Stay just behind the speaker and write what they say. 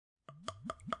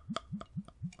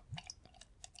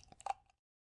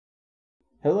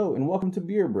Hello and welcome to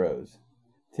Beer Bros.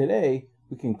 Today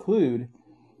we conclude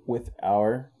with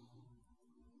our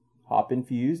hop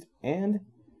infused and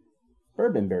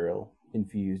bourbon barrel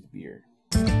infused beer.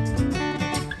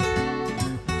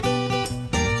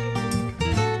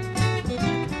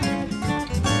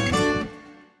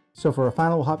 So for our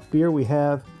final hop beer we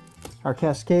have our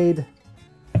Cascade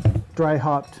dry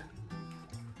hopped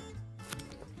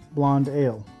blonde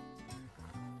ale.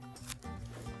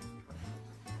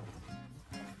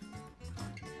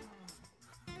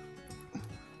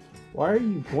 Why are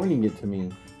you pointing it to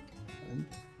me?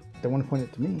 Don't want to point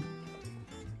it to me.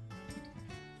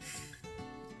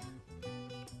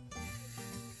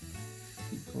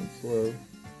 Keep going slow.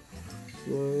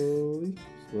 Slowly.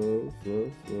 Slow.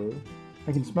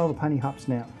 I can smell the piney hop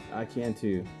snap. I can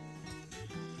too.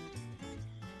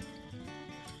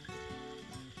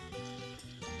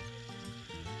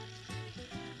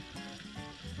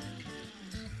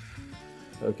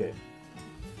 Okay,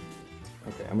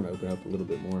 I'm gonna open up a little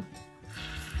bit more.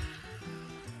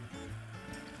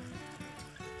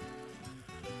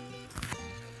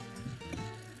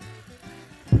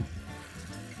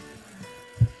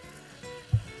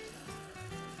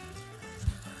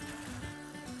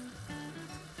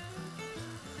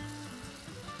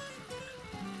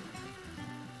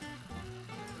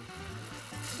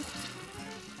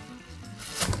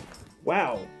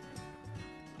 Wow.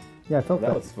 Yeah, I felt that.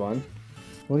 That was fun.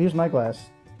 Well, here's my glass.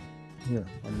 Here,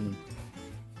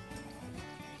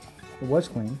 it was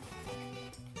clean.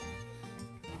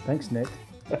 Thanks, Nick.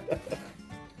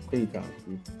 Anytime,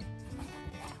 Steve.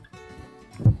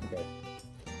 Okay.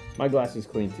 My glass is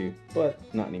clean too, but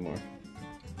not anymore.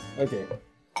 Okay.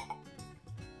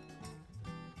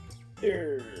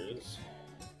 There's.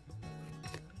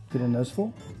 Get a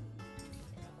noseful.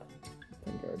 I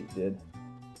think I already did.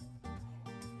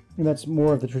 And that's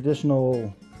more of the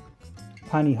traditional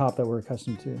piney hop that we're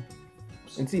accustomed to.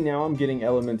 And see, now I'm getting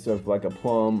elements of like a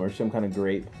plum or some kind of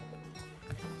grape.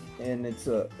 And it's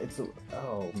a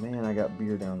oh man, I got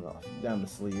beer down the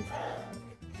sleeve.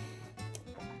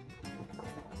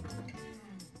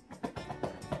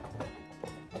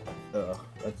 Ugh,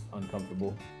 that's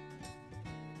uncomfortable.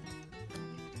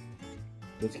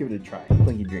 Let's give it a try.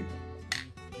 Clinky drink.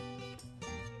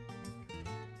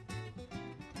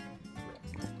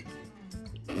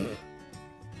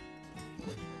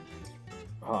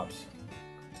 Hops.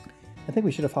 I think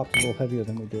we should have hopped a little heavier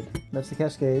than we did. That's the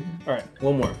Cascade. All right,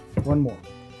 one more. One more.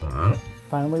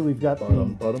 Finally, we've got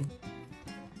bottom.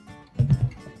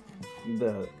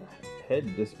 The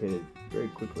head dissipated very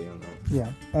quickly on that.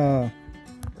 Yeah.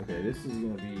 Okay, this is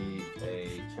gonna be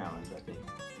a challenge, I think.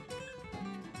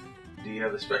 Do you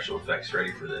have the special effects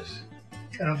ready for this?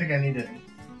 I don't think I need any.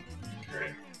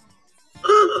 Alright.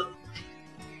 Oh.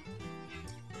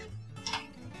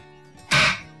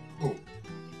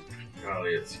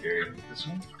 Golly, it's scary. This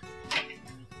one.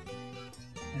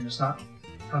 And it's not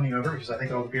coming over because I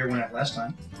think all the beer went out last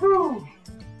time. Woo!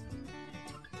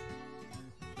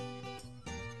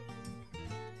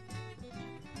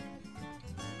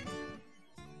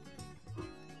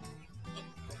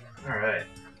 Alright.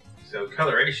 So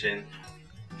coloration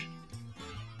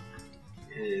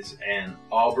is an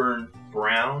auburn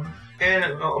brown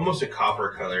and almost a copper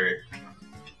color.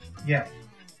 Yeah,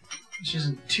 which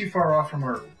isn't too far off from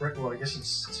our, well, I guess it's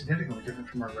significantly different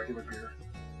from our regular beer.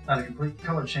 Not a complete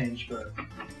color change, but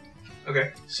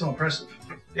Okay. still impressive.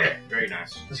 Yeah, very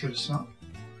nice. Let's give it a smell.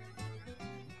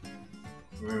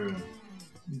 Mmm.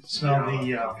 Smell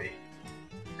the coffee.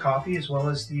 coffee as well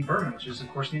as the bourbon, which is, of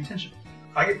course, the intention.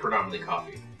 I get predominantly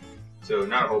coffee, so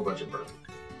not a whole bunch of bourbon.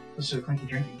 Let's do a clinky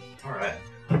drinking. Alright.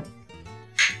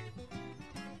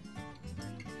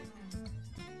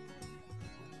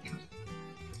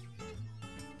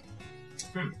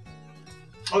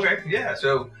 Okay, yeah,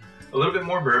 so a little bit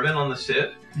more bourbon on the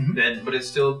sip, but it's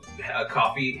still a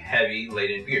coffee heavy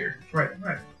laden beer. Right.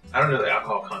 I don't know the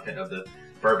alcohol content of the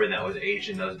bourbon that was aged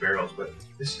in those barrels, but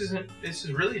this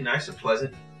is really nice and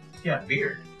pleasant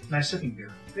beer. Nice sipping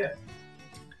beer. Yeah.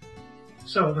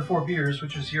 So, the 4 beers,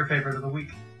 which is your favorite of the week?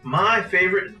 My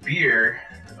favorite beer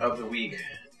of the week,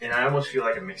 and I almost feel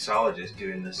like a mixologist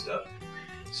doing this stuff.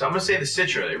 So I'm going to say the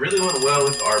Citra. It really went well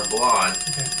with our blonde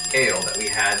ale that we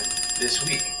had this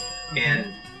week.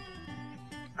 And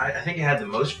I think it had the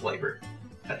most flavor.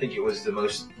 I think it was the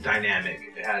most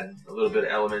dynamic. It had a little bit of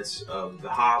elements of the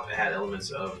hop. It had elements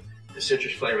of the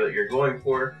citrus flavor that you're going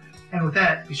for. And with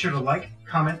that, be sure to like,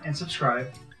 comment, and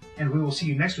subscribe. And we will see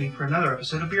you next week for another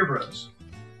episode of Beer Bros.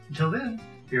 Until then,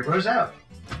 Beer Bros out.